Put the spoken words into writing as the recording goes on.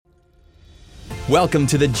Welcome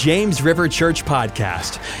to the James River Church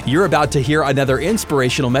Podcast. You're about to hear another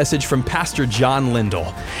inspirational message from Pastor John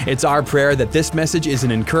Lindell. It's our prayer that this message is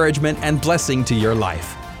an encouragement and blessing to your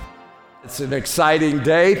life. It's an exciting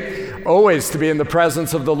day, always to be in the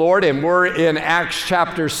presence of the Lord, and we're in Acts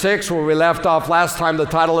chapter 6, where we left off last time. The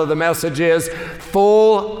title of the message is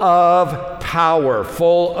Full of Power,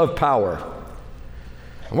 Full of Power.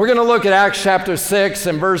 And we're going to look at Acts chapter 6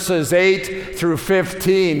 and verses 8 through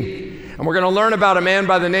 15. And we're going to learn about a man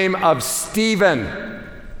by the name of Stephen.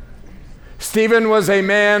 Stephen was a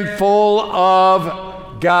man full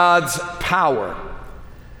of God's power.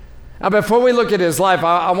 Now, before we look at his life,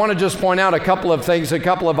 I want to just point out a couple of things, a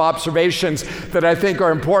couple of observations that I think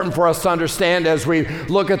are important for us to understand as we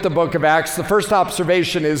look at the book of Acts. The first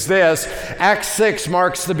observation is this: Acts 6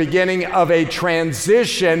 marks the beginning of a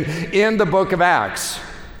transition in the book of Acts.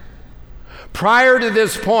 Prior to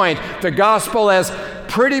this point, the gospel has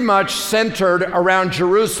pretty much centered around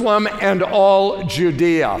Jerusalem and all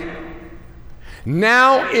Judea.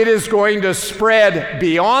 Now it is going to spread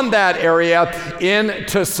beyond that area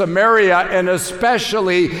into Samaria, and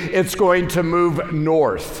especially it's going to move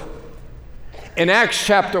north. In Acts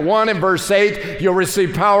chapter 1 and verse 8, you'll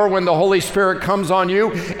receive power when the Holy Spirit comes on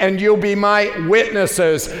you, and you'll be my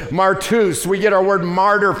witnesses. Martus, we get our word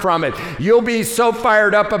martyr from it. You'll be so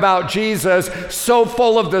fired up about Jesus, so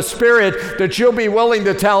full of the Spirit, that you'll be willing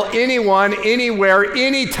to tell anyone, anywhere,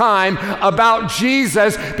 anytime about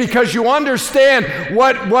Jesus, because you understand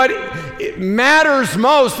what matters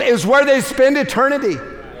most is where they spend eternity.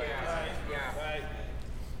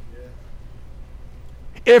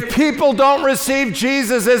 If people don't receive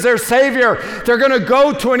Jesus as their Savior, they're going to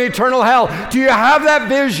go to an eternal hell. Do you have that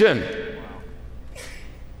vision?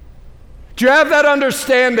 Do you have that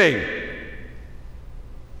understanding?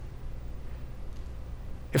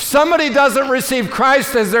 If somebody doesn't receive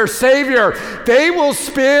Christ as their Savior, they will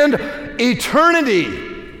spend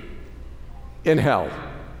eternity in hell.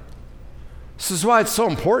 This is why it's so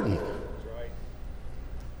important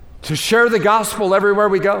to share the gospel everywhere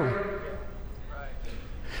we go.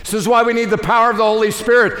 This is why we need the power of the Holy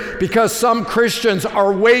Spirit, because some Christians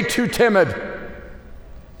are way too timid.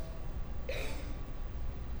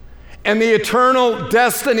 And the eternal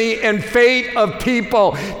destiny and fate of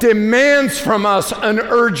people demands from us an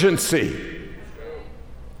urgency.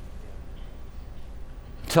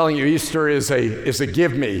 I'm telling you, Easter is a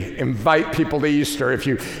give me. Invite people to Easter. If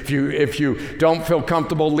you don't feel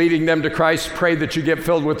comfortable leading them to Christ, pray that you get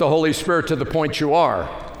filled with the Holy Spirit to the point you are.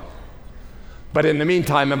 But in the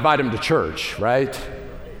meantime, invite them to church, right?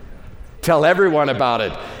 Tell everyone about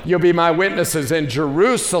it. You'll be my witnesses in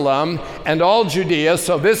Jerusalem and all Judea.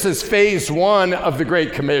 So this is phase 1 of the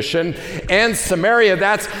Great Commission. And Samaria,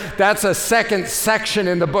 that's a second section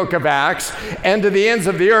in the book of Acts. And to the ends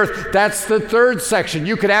of the earth, that's the third section.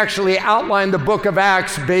 You could actually outline the book of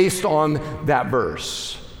Acts based on that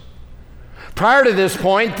verse. Prior to this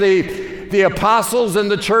point, the apostles and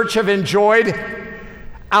the church have enjoyed,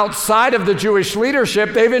 outside of the Jewish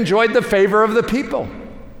leadership, they've enjoyed the favor of the people.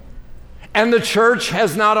 And the church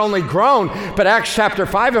has not only grown, but Acts chapter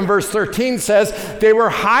 5 and verse 13 says they were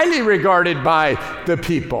highly regarded by the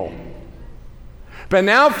people. But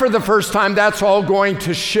now for the first time, that's all going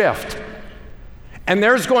to shift. And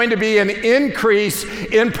there's going to be an increase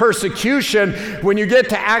in persecution when you get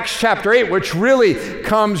to Acts chapter 8, which really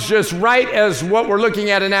comes just right as what we're looking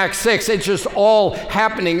at in Acts 6. It's just all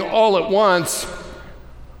happening all at once.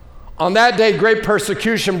 On that day, great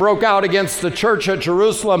persecution broke out against the church at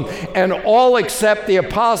Jerusalem, and all except the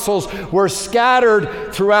apostles were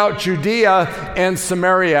scattered throughout Judea and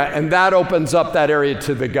Samaria, and that opens up that area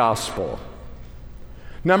to the gospel.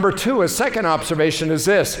 Number 2, a second observation is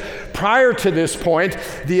this: prior to this point,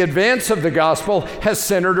 the advance of the gospel has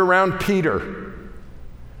centered around Peter.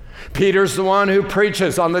 Peter's the one who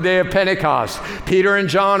preaches on the day of Pentecost. Peter and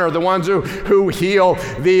John are the ones who heal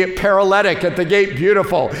the paralytic at the gate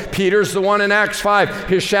beautiful. Peter's the one in Acts 5.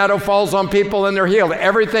 His shadow falls on people and they're healed.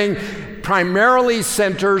 Everything primarily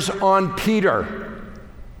centers on Peter.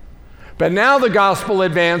 But now the gospel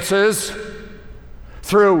advances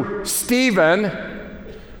through Stephen,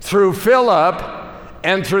 through Philip,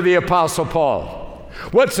 and through the Apostle Paul.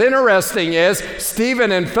 What's interesting is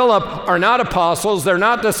Stephen and Philip are not apostles, they're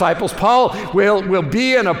not disciples. Paul will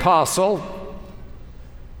be an apostle.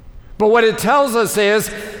 But what it tells us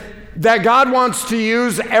is that God wants to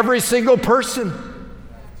use every single person.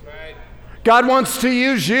 God wants to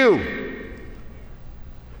use you.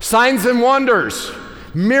 Signs and wonders,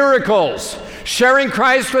 miracles, sharing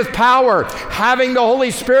Christ with power, having the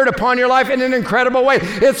Holy Spirit upon your life in an incredible way.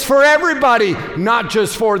 It's for everybody, not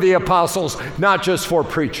just for the apostles, not just for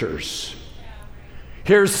preachers.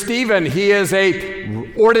 Here's Stephen. He is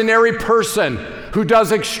an ordinary person who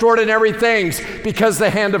does extraordinary things because the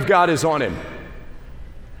hand of God is on him.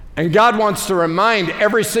 And God wants to remind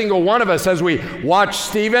every single one of us as we watch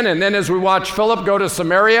Stephen and then as we watch Philip go to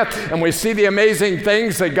Samaria and we see the amazing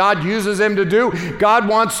things that God uses him to do, God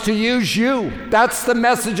wants to use you. That's the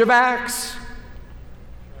message of Acts.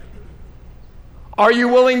 Are you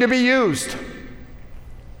willing to be used?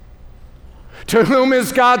 To whom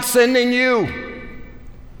is God sending you?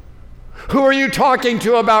 Who are you talking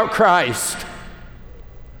to about Christ?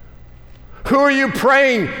 Who are you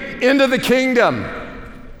praying into the kingdom?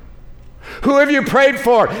 Who have you prayed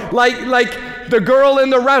for? Like the girl in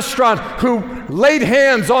the restaurant who laid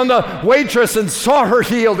hands on the waitress and saw her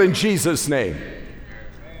healed in Jesus' name.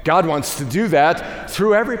 God wants to do that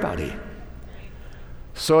through everybody.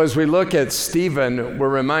 So as we look at Stephen, we're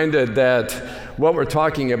reminded that what we're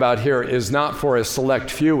talking about here is not for a select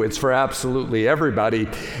few, it's for absolutely everybody.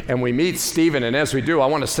 And we meet Stephen, and as we do, I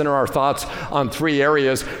want to center our thoughts on three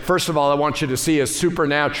areas. First of all, I want you to see his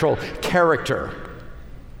supernatural character.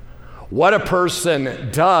 What a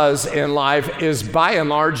person does in life is by and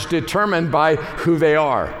large determined by who they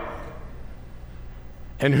are.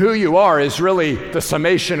 And who you are is really the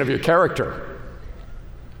summation of your character.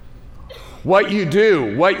 What you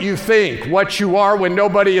do, what you think, what you are when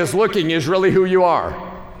nobody is looking is really who you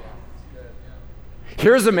are.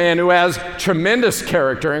 Here's a man who has tremendous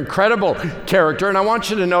character, incredible character, and I want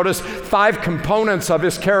you to notice 5 components of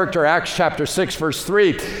his character. Acts chapter 6, verse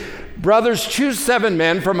 3. Brothers, choose 7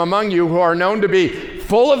 men from among you who are known to be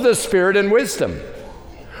full of the Spirit and wisdom.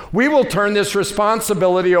 We will turn this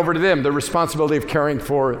responsibility over to them, the responsibility of caring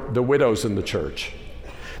for the widows in the church.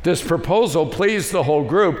 This proposal pleased the whole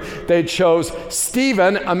group. They chose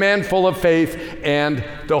Stephen, a man full of faith and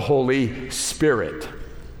the Holy Spirit.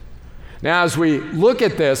 Now, as we look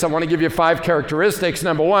at this, I want to give you 5 characteristics.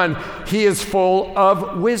 Number 1, he is full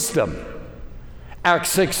of wisdom.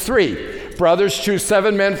 Acts 6:3. Brothers, choose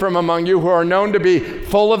 7 men from among you who are known to be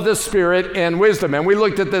full of the Spirit and wisdom. And we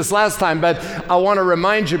looked at this last time, but I want to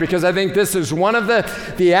remind you because I think this is one of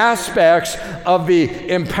the aspects of the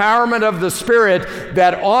empowerment of the Spirit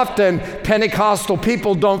that often Pentecostal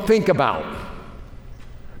people don't think about.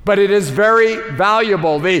 But it is very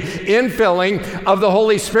valuable. The infilling of the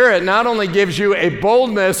Holy Spirit not only gives you a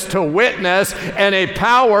boldness to witness and a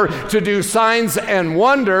power to do signs and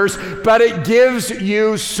wonders, but it gives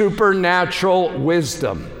you supernatural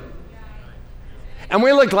wisdom. And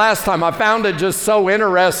we looked last time, I found it just so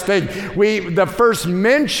interesting. The first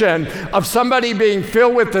mention of somebody being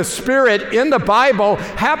filled with the Spirit in the Bible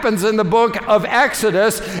happens in the book of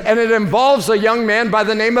Exodus, and it involves a young man by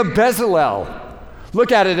the name of Bezalel.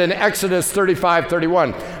 Look at it in Exodus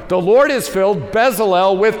 35:31. The Lord has filled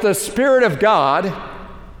Bezalel with the Spirit of God.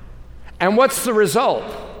 And what's the result?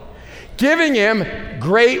 Giving him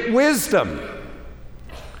great wisdom.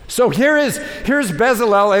 So here's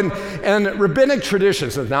Bezalel, and rabbinic tradition,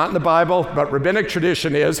 so it's not in the Bible, but rabbinic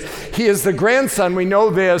tradition is, he is the grandson, we know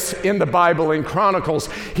this in the Bible in Chronicles,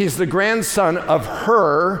 he's the grandson of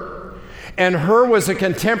Hur. And Hur was a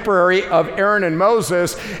contemporary of Aaron and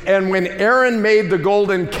Moses. And when Aaron made the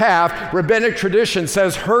golden calf, rabbinic tradition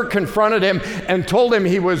says Hur confronted him and told him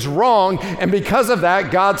he was wrong. And because of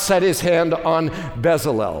that, God set his hand on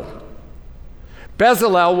Bezalel.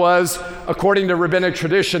 Bezalel was, according to rabbinic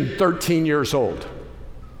tradition, 13 years old.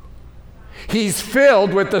 He's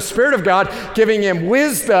filled with the Spirit of God, giving him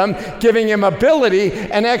wisdom, giving him ability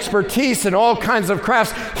and expertise in all kinds of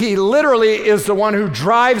crafts. He literally is the one who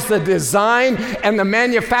drives the design and the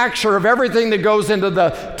manufacture of everything that goes into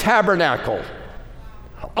the tabernacle.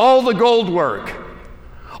 All the gold work,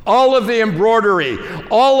 all of the embroidery,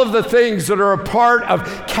 all of the things that are a part of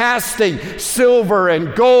casting silver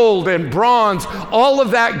and gold and bronze, all of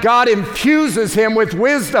that, God infuses him with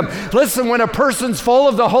wisdom. Listen, when a person's full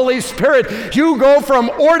of the Holy Spirit, you go from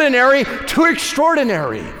ordinary to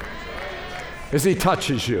extraordinary as he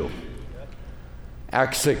touches you.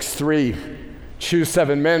 Acts 6:3. Choose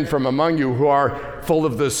 7 men from among you who are full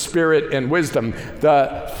of the Spirit and wisdom.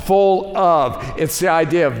 The full of, it's the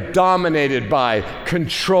idea of dominated by,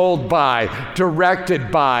 controlled by, directed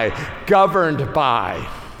by, governed by.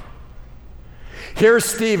 Here's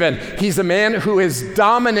Stephen. He's a man who is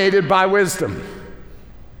dominated by wisdom.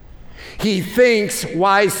 He thinks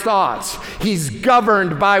wise thoughts. He's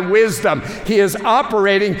governed by wisdom. He is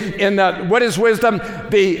operating in what is wisdom?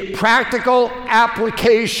 The practical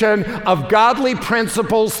application of godly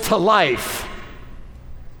principles to life.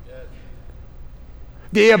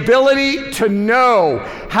 The ability to know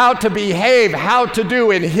how to behave, how to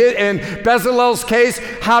do, in Bezalel's case,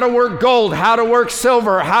 how to work gold, how to work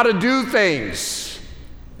silver, how to do things.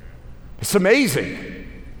 It's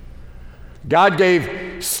amazing. God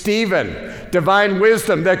gave Stephen divine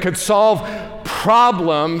wisdom that could solve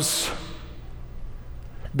problems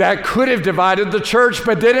that could have divided the church,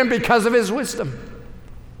 but didn't because of his wisdom.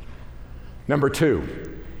 Number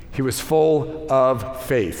 2, he was full of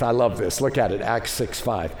faith. I love this. Look at it, Acts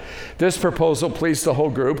 6:5. This proposal pleased the whole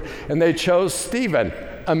group, and they chose Stephen,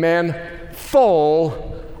 a man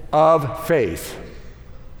full of faith.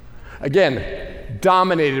 Again,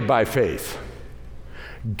 dominated by faith,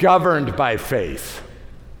 governed by faith,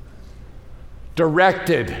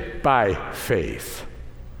 directed by faith.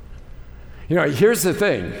 You know, here's the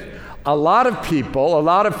thing. A lot of people, a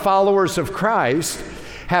lot of followers of Christ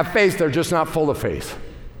have faith, they're just not full of faith.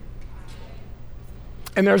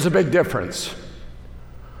 And there's a big difference.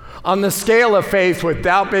 On the scale of faith, with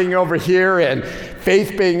doubt being over here and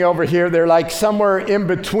faith being over here, they're like somewhere in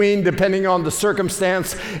between depending on the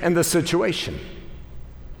circumstance and the situation.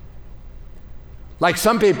 Like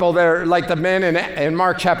some people, they're like the men in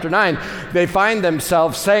Mark chapter 9, they find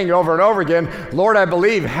themselves saying over and over again, Lord, I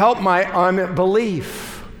believe, help my unbelief.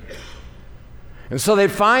 And so they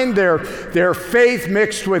find their faith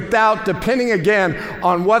mixed with doubt, depending again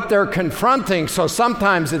on what they're confronting. So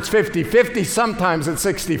sometimes it's 50-50, sometimes it's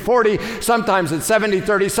 60-40, sometimes it's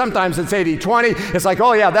 70-30, sometimes it's 80-20. It's like,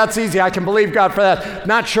 oh yeah, that's easy, I can believe God for that.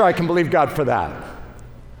 Not sure I can believe God for that.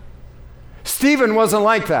 Stephen wasn't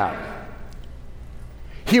like that.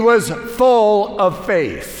 He was full of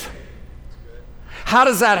faith. How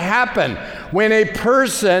does that happen? When a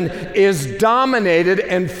person is dominated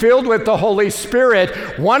and filled with the Holy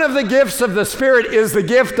Spirit, one of the gifts of the Spirit is the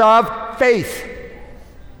gift of faith.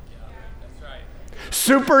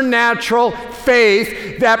 Supernatural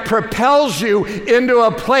faith that propels you into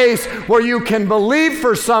a place where you can believe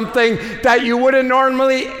for something that you wouldn't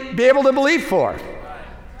normally be able to believe for.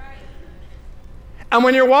 And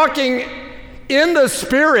when you're walking in the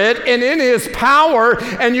Spirit and in His power,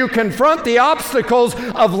 and you confront the obstacles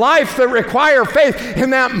of life that require faith,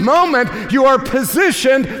 in that moment, you are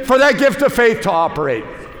positioned for that gift of faith to operate.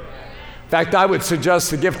 In fact, I would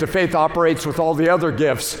suggest the gift of faith operates with all the other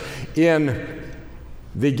gifts in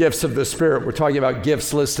the gifts of the Spirit. We're talking about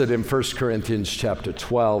gifts listed in 1 Corinthians chapter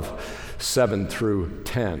 12, 7 through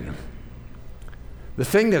 10. The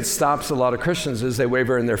thing that stops a lot of Christians is they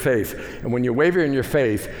waver in their faith. And when you waver in your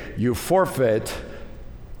faith, you forfeit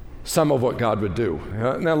some of what God would do.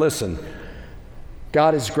 Now listen,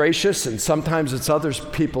 God is gracious, and sometimes it's other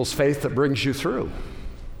people's faith that brings you through.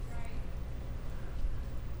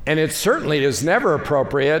 And it certainly is never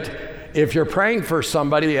appropriate if you're praying for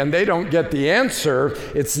somebody and they don't get the answer,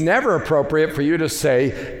 it's never appropriate for you to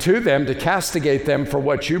say to them, to castigate them for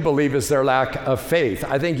what you believe is their lack of faith.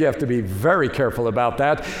 I think you have to be very careful about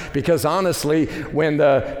that, because honestly, when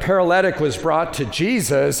the paralytic was brought to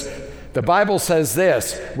Jesus, the Bible says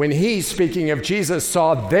this: when he, speaking of Jesus,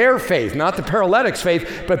 saw their faith, not the paralytic's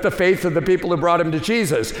faith, but the faith of the people who brought him to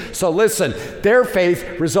Jesus. So listen, their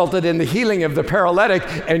faith resulted in the healing of the paralytic,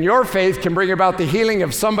 and your faith can bring about the healing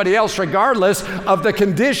of somebody else regardless of the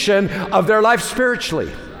condition of their life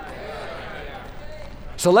spiritually.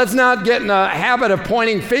 So let's not get in a habit of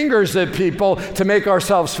pointing fingers at people to make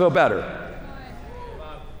ourselves feel better.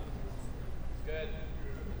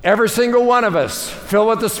 Every single one of us, filled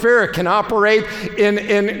with the Spirit, can operate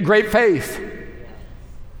in great faith.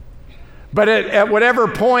 But at whatever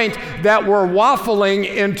point that we're waffling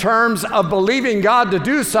in terms of believing God to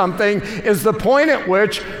do something is the point at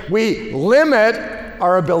which we limit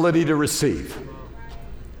our ability to receive.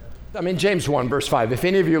 I mean, James 1, verse 5, if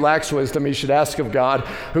any of you lacks wisdom, he should ask of God,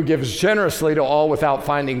 who gives generously to all without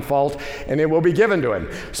finding fault, and it will be given to him.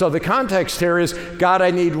 So the context here is, God,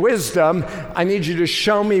 I need wisdom. I need you to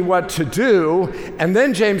show me what to do. And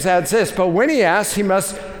then James adds this, but when he asks, he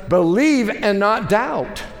must believe and not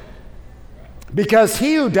doubt. Because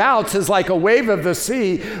he who doubts is like a wave of the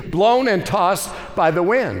sea, blown and tossed by the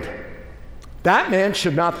wind. That man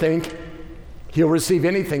should not think he'll receive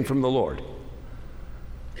anything from the Lord.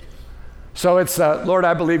 So it's, Lord,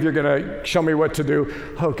 I believe you're going to show me what to do.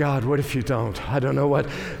 Oh, God, what if you don't? I don't know what.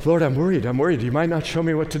 Lord, I'm worried. You might not show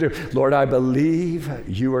me what to do. Lord, I believe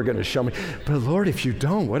you are going to show me. But Lord, if you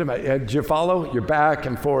don't, what am I? Do you follow? You're back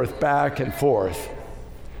and forth, back and forth.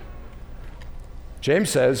 James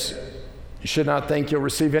says, you should not think you'll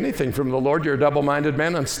receive anything from the Lord. You're a double-minded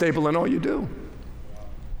man, unstable in all you do.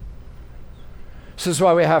 This is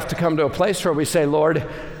why we have to come to a place where we say, Lord,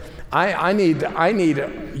 I need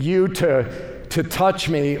you to touch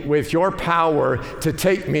me with your power to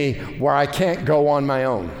take me where I can't go on my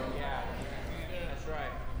own. Yeah. That's right.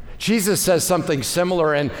 Jesus says something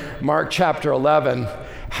similar in Mark chapter 11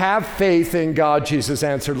 Have faith in God, Jesus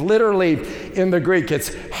answered. Literally in the Greek,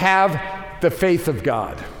 it's have the faith of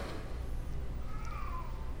God.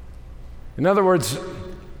 In other words,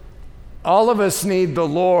 all of us need the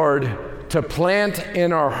Lord to plant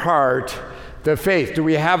in our heart the faith. Do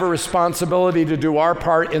we have a responsibility to do our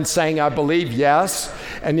part in saying, I believe? Yes.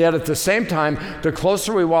 And yet at the same time, the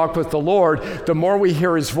closer we walk with the Lord, the more we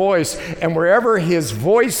hear his voice. And wherever his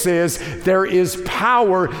voice is, there is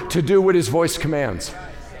power to do what his voice commands.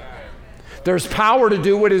 There's power to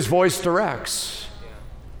do what his voice directs.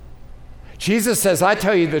 Jesus says, I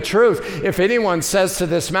tell you the truth, if anyone says to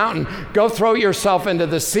this mountain, go throw yourself into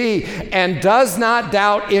the sea, and does not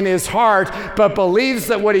doubt in his heart, but believes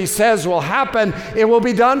that what he says will happen, it will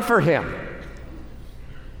be done for him.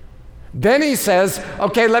 Then he says,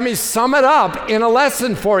 okay, let me sum it up in a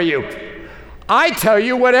lesson for you. I tell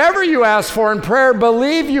you, whatever you ask for in prayer,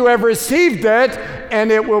 believe you have received it,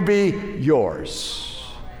 and it will be yours.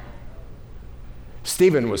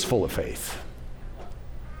 Stephen was full of faith.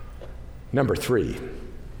 Number 3, he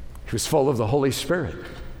was full of the Holy Spirit.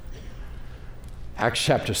 Acts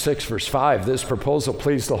chapter 6, verse 5, this proposal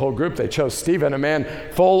pleased the whole group. They chose Stephen, a man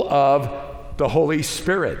full of the Holy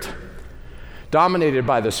Spirit, dominated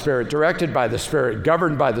by the Spirit, directed by the Spirit,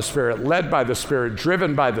 governed by the Spirit, led by the Spirit,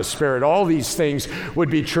 driven by the Spirit. All these things would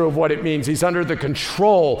be true of what it means. He's under the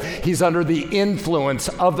control, he's under the influence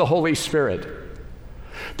of the Holy Spirit.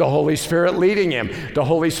 The Holy Spirit leading him, the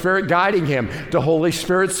Holy Spirit guiding him, the Holy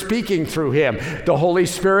Spirit speaking through him, the Holy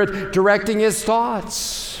Spirit directing his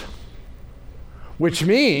thoughts. Which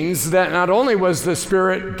means that not only was the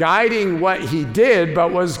Spirit guiding what he did,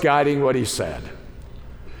 but was guiding what he said.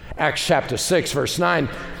 Acts chapter 6, verse 9,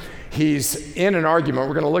 he's in an argument.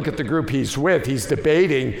 We're going to look at the group he's with. He's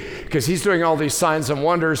debating because he's doing all these signs and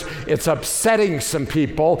wonders. It's upsetting some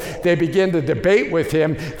people. They begin to debate with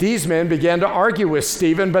him. These men began to argue with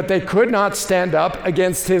Stephen, but they could not stand up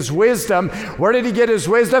against his wisdom. Where did he get his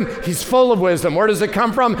wisdom? He's full of wisdom. Where does it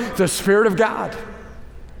come from? The Spirit of God.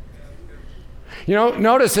 You know,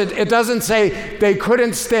 notice it doesn't say they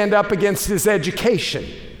couldn't stand up against his education.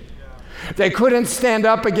 They couldn't stand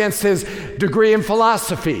up against his degree in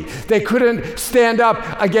philosophy. They couldn't stand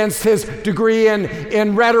up against his degree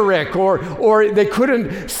in rhetoric, or they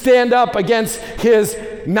couldn't stand up against his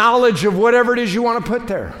knowledge of whatever it is you want to put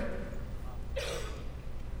there.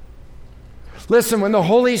 Listen, when the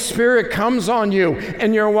Holy Spirit comes on you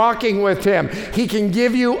and you're walking with him, he can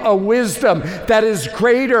give you a wisdom that is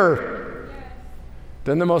greater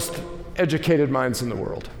than the most educated minds in the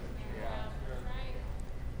world.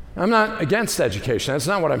 I'm not against education. That's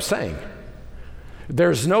not what I'm saying.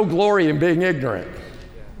 There's no glory in being ignorant.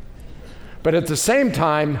 But at the same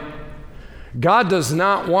time, God does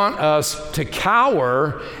not want us to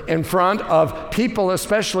cower in front of people,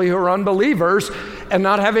 especially who are unbelievers, and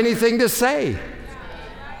not have anything to say.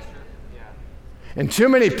 And too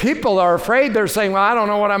many people are afraid. They're saying, well, I don't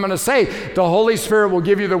know what I'm going to say. The Holy Spirit will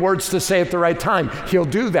give you the words to say at the right time. He'll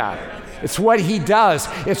do that. It's what he does.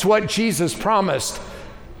 It's what Jesus promised.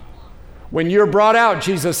 When you're brought out,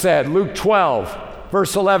 Jesus said, Luke 12,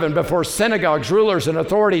 verse 11, before synagogues, rulers, and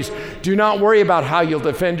authorities, do not worry about how you'll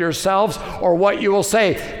defend yourselves or what you will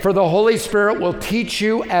say, for the Holy Spirit will teach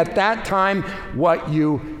you at that time what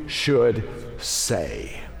you should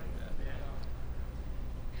say.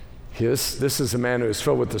 This is a man who is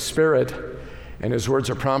filled with the Spirit, and his words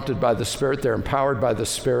are prompted by the Spirit. They're empowered by the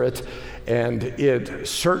Spirit, and it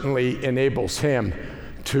certainly enables him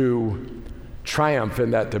to triumph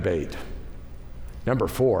in that debate. Number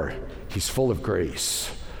 4, he's full of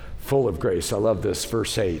grace. Full of grace. I love this,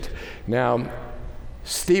 verse 8. Now,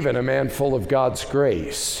 Stephen, a man full of God's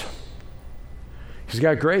grace. He's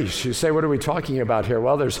got grace. You say, what are we talking about here?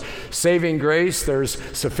 Well, there's saving grace. There's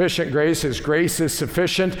sufficient grace. His grace is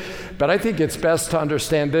sufficient. But I think it's best to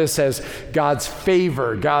understand this as God's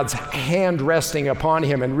favor, God's hand resting upon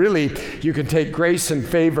him. And really, you can take grace and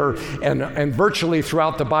favor and virtually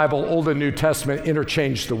throughout the Bible, Old and New Testament,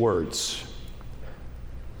 interchange the words.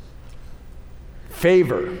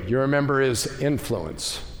 Favor, you remember, is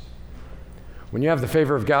influence. When you have the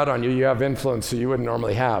favor of God on you, you have influence that you wouldn't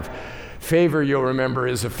normally have. Favor, you'll remember,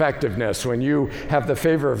 is effectiveness. When you have the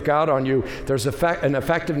favor of God on you, there's an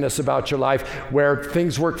effectiveness about your life where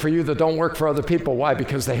things work for you that don't work for other people. Why?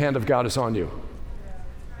 Because the hand of God is on you.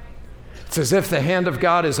 It's as if the hand of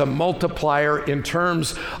God is a multiplier in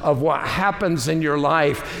terms of what happens in your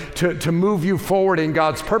life to move you forward in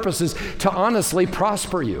God's purposes, to honestly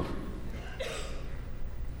prosper you.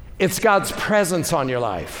 It's God's presence on your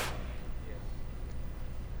life.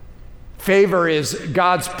 Favor is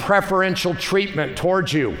God's preferential treatment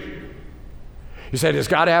towards you. You say, does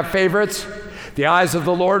God have favorites? The eyes of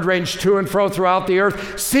the Lord range to and fro throughout the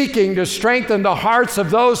earth, seeking to strengthen the hearts of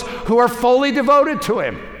those who are fully devoted to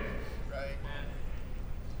him.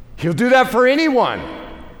 He'll do that for anyone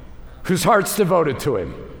whose heart's devoted to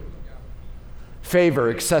him. Favor,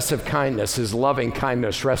 excessive kindness, his loving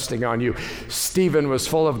kindness resting on you. Stephen was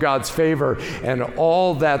full of God's favor and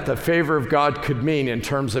all that the favor of God could mean in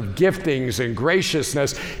terms of giftings and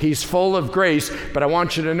graciousness. He's full of grace, but I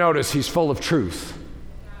want you to notice he's full of truth.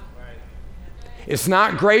 It's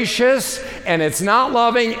not gracious, and it's not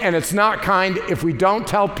loving, and it's not kind if we don't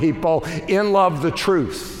tell people in love the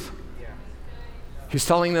truth. He's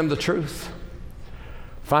telling them the truth.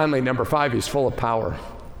 Finally, number 5, he's full of power.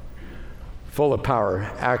 Full of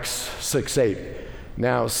power. Acts 6:8.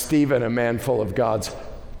 Now Stephen, a man full of God's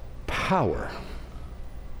power,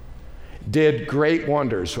 did great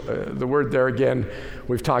wonders. The word there again,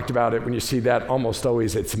 we've talked about it. When you see that, almost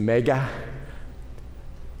always it's mega.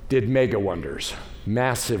 Did mega wonders,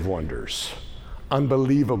 massive wonders,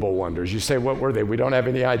 unbelievable wonders. You say, what were they? We don't have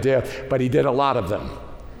any idea, but he did a lot of them.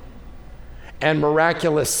 And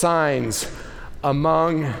miraculous signs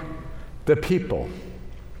among the people.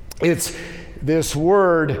 It's this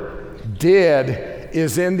word did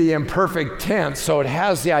is in the imperfect tense, so it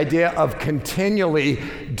has the idea of continually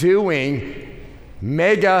doing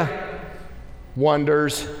mega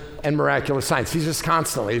wonders and miraculous signs. He's just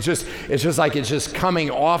constantly, it's just like it's just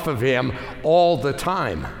coming off of him all the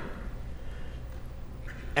time.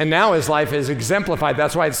 And now his life is exemplified.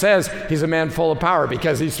 That's why it says he's a man full of power,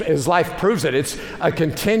 because his life proves it. It's a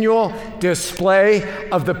continual display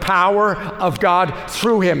of the power of God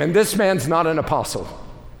through him. And this man's not an apostle.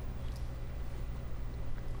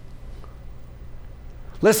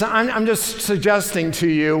 Listen, I'm just suggesting to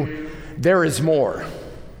you there is more.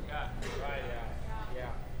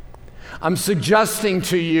 I'm suggesting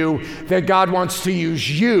to you that God wants to use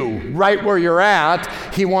you right where you're at.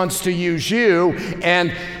 He wants to use you,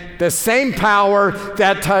 and the same power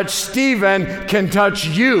that touched Stephen can touch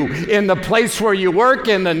you in the place where you work,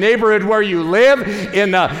 in the neighborhood where you live,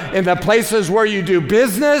 in the places where you do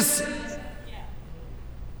business,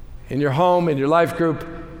 in your home, in your life group.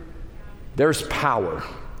 There's power.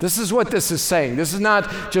 This is what this is saying. This is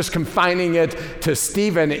not just confining it to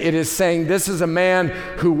Stephen. It is saying this is a man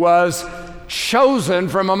who was chosen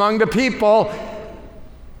from among the people,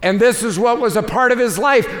 and this is what was a part of his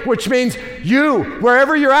life, which means you,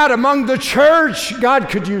 wherever you're at among the church, God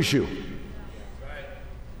could use you.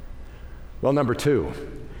 Well, number 2,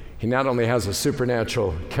 he not only has a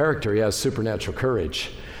supernatural character, he has supernatural courage.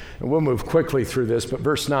 And we'll move quickly through this, but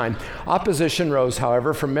verse 9, opposition rose,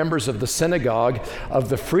 however, from members of the synagogue of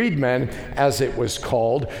the freedmen, as it was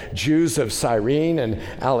called, Jews of Cyrene and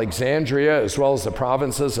Alexandria, as well as the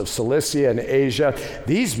provinces of Cilicia and Asia.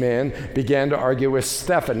 These men began to argue with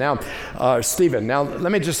Stephen. Now,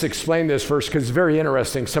 let me just explain this first, because it's very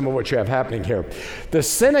interesting, some of what you have happening here. The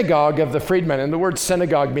synagogue of the freedmen, and the word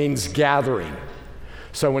synagogue means gathering.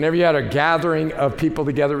 So whenever you had a gathering of people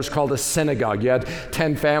together, it was called a synagogue. You had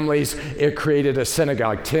 10 families, it created a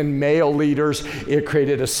synagogue. 10 male leaders, it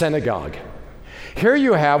created a synagogue. Here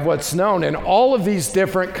you have what's known in all of these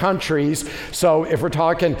different countries. So if we're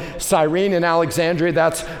talking Cyrene and Alexandria,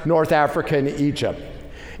 that's North Africa and Egypt.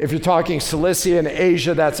 If you're talking Cilicia and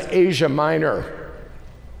Asia, that's Asia Minor.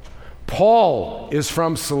 Paul is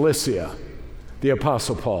from Cilicia, the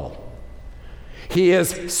Apostle Paul. He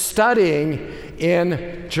is studying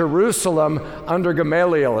in Jerusalem under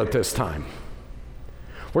Gamaliel at this time.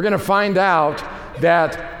 We're going to find out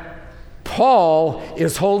that Paul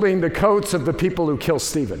is holding the coats of the people who killed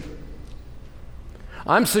Stephen.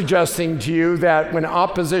 I'm suggesting to you that when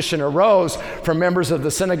opposition arose from members of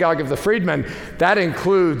the synagogue of the freedmen, that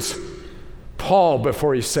includes Paul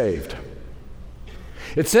before he's saved.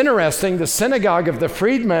 It's interesting, the synagogue of the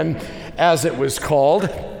freedmen, as it was called,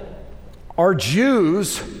 are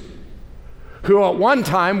Jews who at one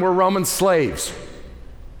time were Roman slaves.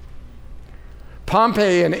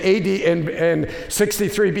 Pompey in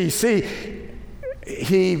 63 BC,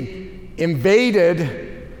 he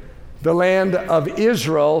invaded the land of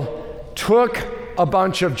Israel, took a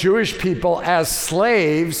bunch of Jewish people as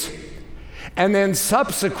slaves, and then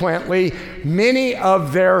subsequently many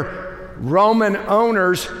of their Roman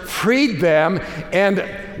owners freed them. And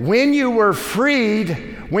when you were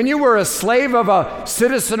freed, when you were a slave of a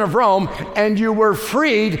citizen of Rome and you were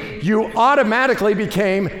freed, you automatically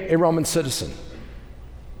became a Roman citizen.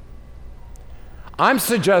 I'm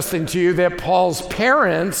suggesting to you that Paul's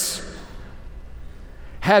parents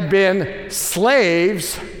had been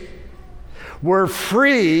slaves, were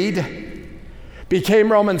freed,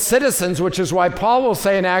 became Roman citizens, which is why Paul will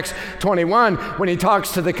say in Acts 21, when he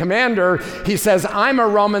talks to the commander, he says, I'm a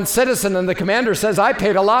Roman citizen, and the commander says, I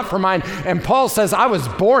paid a lot for mine, and Paul says, I was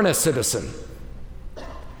born a citizen.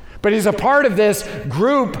 But he's a part of this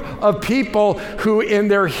group of people who in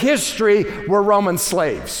their history were Roman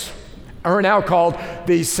slaves, are now called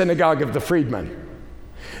the Synagogue of the Freedmen.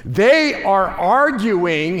 They are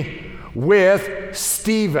arguing with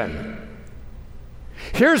Stephen.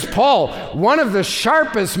 Here's Paul, one of the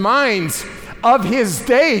sharpest minds of his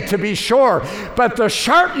day, to be sure, but the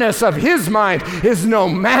sharpness of his mind is no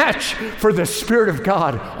match for the Spirit of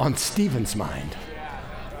God on Stephen's mind.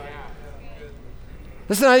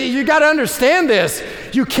 Listen, you got to understand this.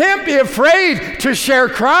 You can't be afraid to share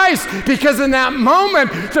Christ, because in that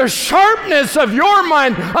moment, the sharpness of your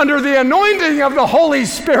mind under the anointing of the Holy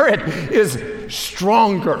Spirit is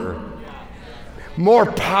stronger,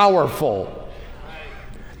 more powerful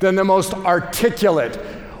than the most articulate,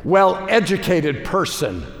 well-educated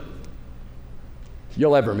person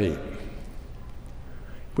you'll ever meet.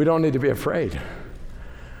 We don't need to be afraid.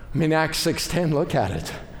 I mean, Acts 6:10, look at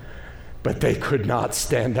it. But they could not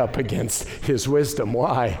stand up against his wisdom.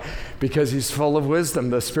 Why? Because he's full of wisdom.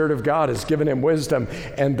 The Spirit of God has given him wisdom,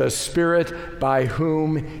 and the Spirit by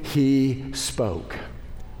whom he spoke.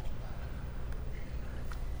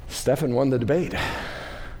 Stephen won the debate.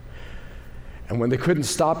 And when they couldn't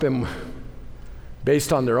stop him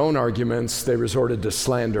based on their own arguments, they resorted to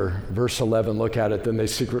slander. Verse 11, look at it. Then they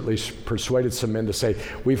secretly persuaded some men to say,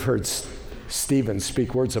 we've heard Stephen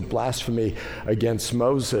speak words of blasphemy against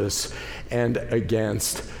Moses and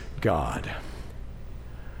against God.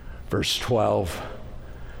 Verse 12,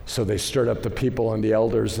 so they stirred up the people and the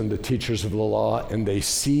elders and the teachers of the law, and they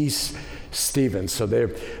seized Stephen. So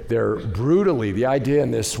they're brutally, the idea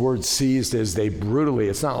in this word seized is they brutally,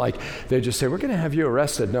 it's not like they just say, we're going to have you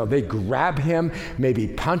arrested. No, they grab him, maybe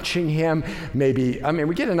punching him, maybe, I mean,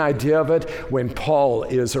 we get an idea of it when Paul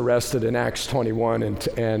is arrested in Acts 21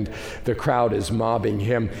 and the crowd is mobbing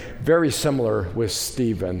him. Very similar with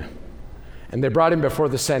Stephen. And they brought him before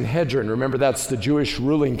the Sanhedrin. Remember, that's the Jewish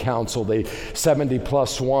ruling council, the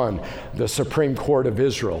 70+1, the Supreme Court of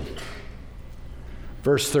Israel.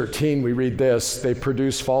 Verse 13, we read this, they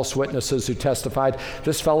produced false witnesses who testified,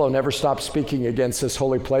 this fellow never stopped speaking against this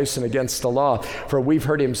holy place and against the law. For we've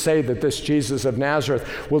heard him say that this Jesus of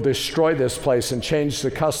Nazareth will destroy this place and change the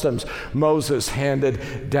customs Moses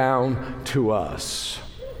handed down to us.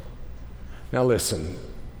 Now listen,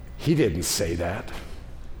 he didn't say that.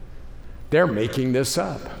 They're making this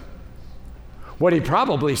up. What he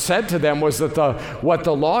probably said to them was that what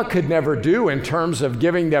the law could never do in terms of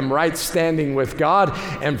giving them right standing with God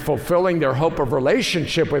and fulfilling their hope of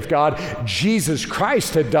relationship with God, Jesus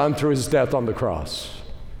Christ had done through his death on the cross.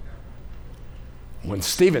 When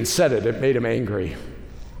Stephen said it, it made him angry.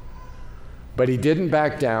 But he didn't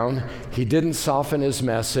back down. He didn't soften his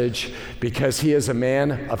message, because he is a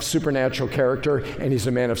man of supernatural character and he's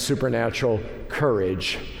a man of supernatural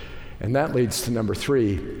courage. And that leads to number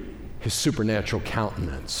 3, his supernatural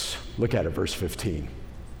countenance. Look at it, verse 15.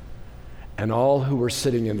 And all who were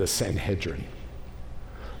sitting in the Sanhedrin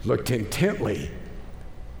looked intently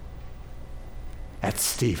at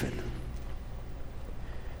Stephen.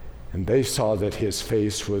 And they saw that his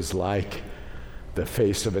face was like the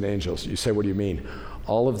face of an angel. You say, what do you mean?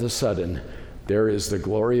 All of a sudden, there is the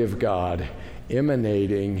glory of God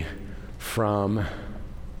emanating from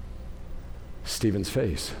Stephen's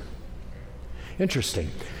face. Interesting.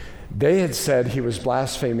 They had said he was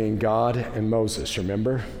blaspheming God and Moses,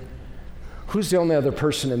 remember? Who's the only other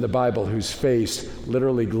person in the Bible whose face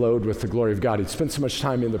literally glowed with the glory of God? He'd spent so much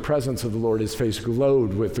time in the presence of the Lord, his face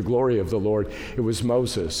glowed with the glory of the Lord. It was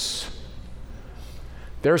Moses.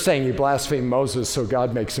 They're saying he blasphemed Moses, so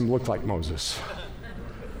God makes him look like Moses.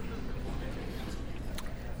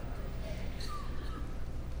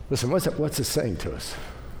 Listen, what's it saying to us?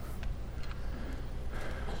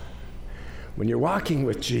 When you're walking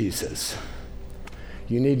with Jesus,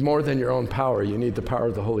 you need more than your own power. You need the power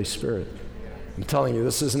of the Holy Spirit. I'm telling you,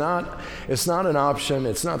 it's not an option.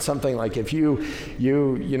 It's not something like if you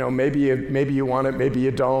maybe you want it, maybe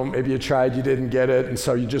you don't, maybe you tried, you didn't get it, and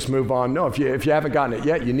so you just move on. No, if you haven't gotten it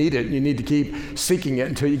yet, you need it. You need to keep seeking it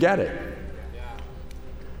until you get it.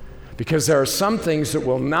 Because there are some things that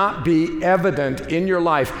will not be evident in your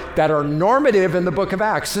life that are normative in the book of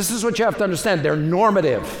Acts. This is what you have to understand. They're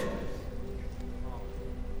normative.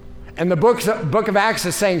 And the book of Acts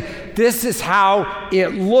is saying, this is how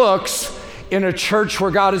it looks in a church where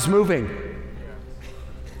God is moving.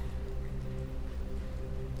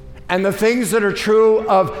 And the things that are true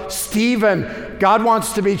of Stephen, God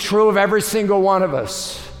wants to be true of every single one of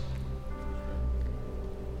us.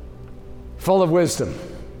 full of wisdom,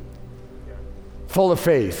 full of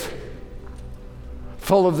faith,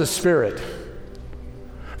 full of the Spirit,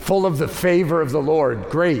 full of the favor of the Lord,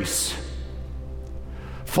 grace,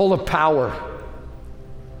 full of power.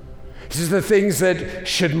 These are the things that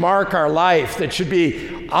should mark our life, that should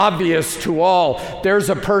be obvious to all. There's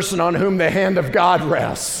a person on whom the hand of God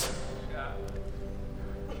rests.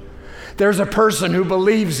 There's a person who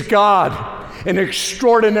believes God in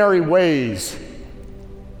extraordinary ways.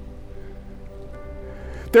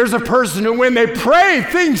 There's a person who, when they pray,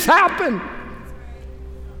 things happen.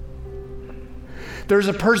 There's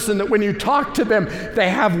a person that when you talk to them, they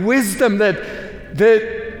have wisdom that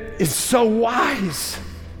is so wise.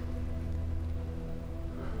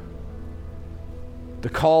 The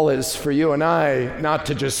call is for you and I not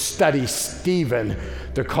to just study Stephen.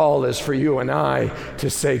 The call is for you and I to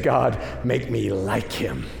say, God, make me like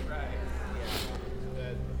him.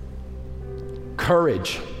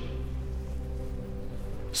 Courage.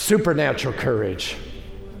 Supernatural courage.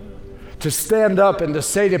 To stand up and to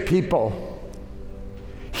say to people,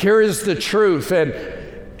 here is the truth.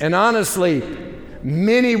 And honestly,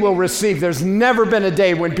 many will receive. There's never been a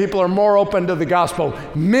day when people are more open to the gospel.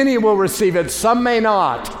 Many will receive it, some may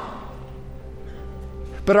not.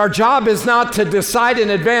 But our job is not to decide in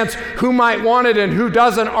advance who might want it and who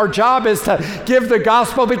doesn't. Our job is to give the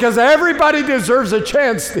gospel because everybody deserves a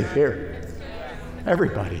chance to hear.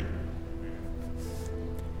 Everybody.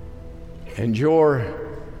 And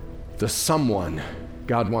you're the someone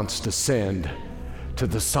God wants to send to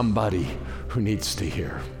the somebody who needs to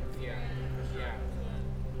hear.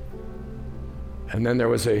 And then there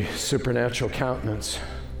was a supernatural countenance.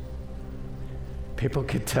 People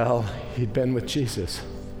could tell he'd been with Jesus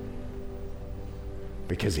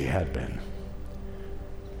because he had been.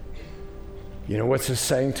 You know what's this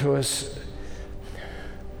saying to us?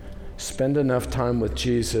 Spend enough time with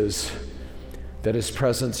Jesus that his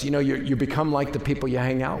presence, you become like the people you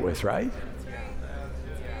hang out with, right?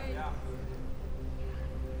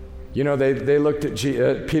 You know, they looked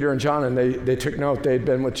at Peter and John and they took note they'd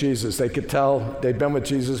been with Jesus. They could tell they'd been with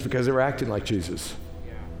Jesus because they were acting like Jesus.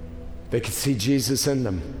 They could see Jesus in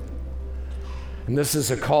them. And this is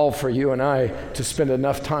a call for you and I to spend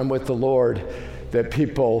enough time with the Lord that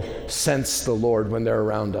people sense the Lord when they're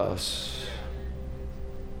around us.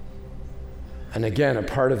 And again, a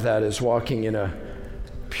part of that is walking in a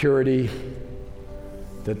purity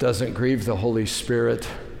that doesn't grieve the Holy Spirit,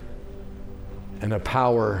 and a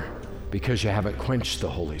power because you haven't quenched the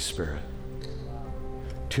Holy Spirit.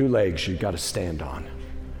 Two legs you've got to stand on.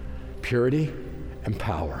 Purity and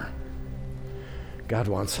power. God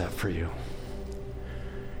wants that for you.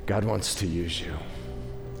 God wants to use you.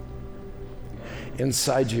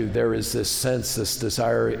 Inside you, there is this sense, this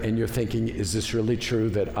desire, and you're thinking, is this really true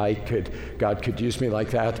that God could use me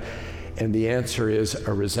like that? And the answer is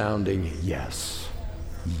a resounding yes.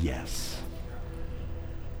 Yes.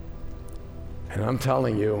 And I'm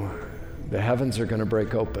telling you, the heavens are going to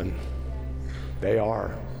break open. They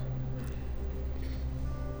are.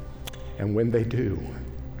 And when they do,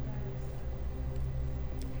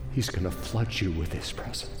 he's going to flood you with his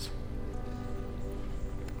presence.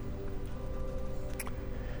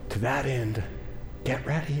 To that end, get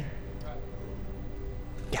ready.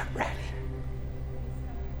 Get ready.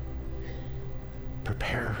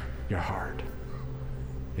 Prepare your heart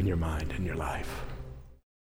and your mind and your life.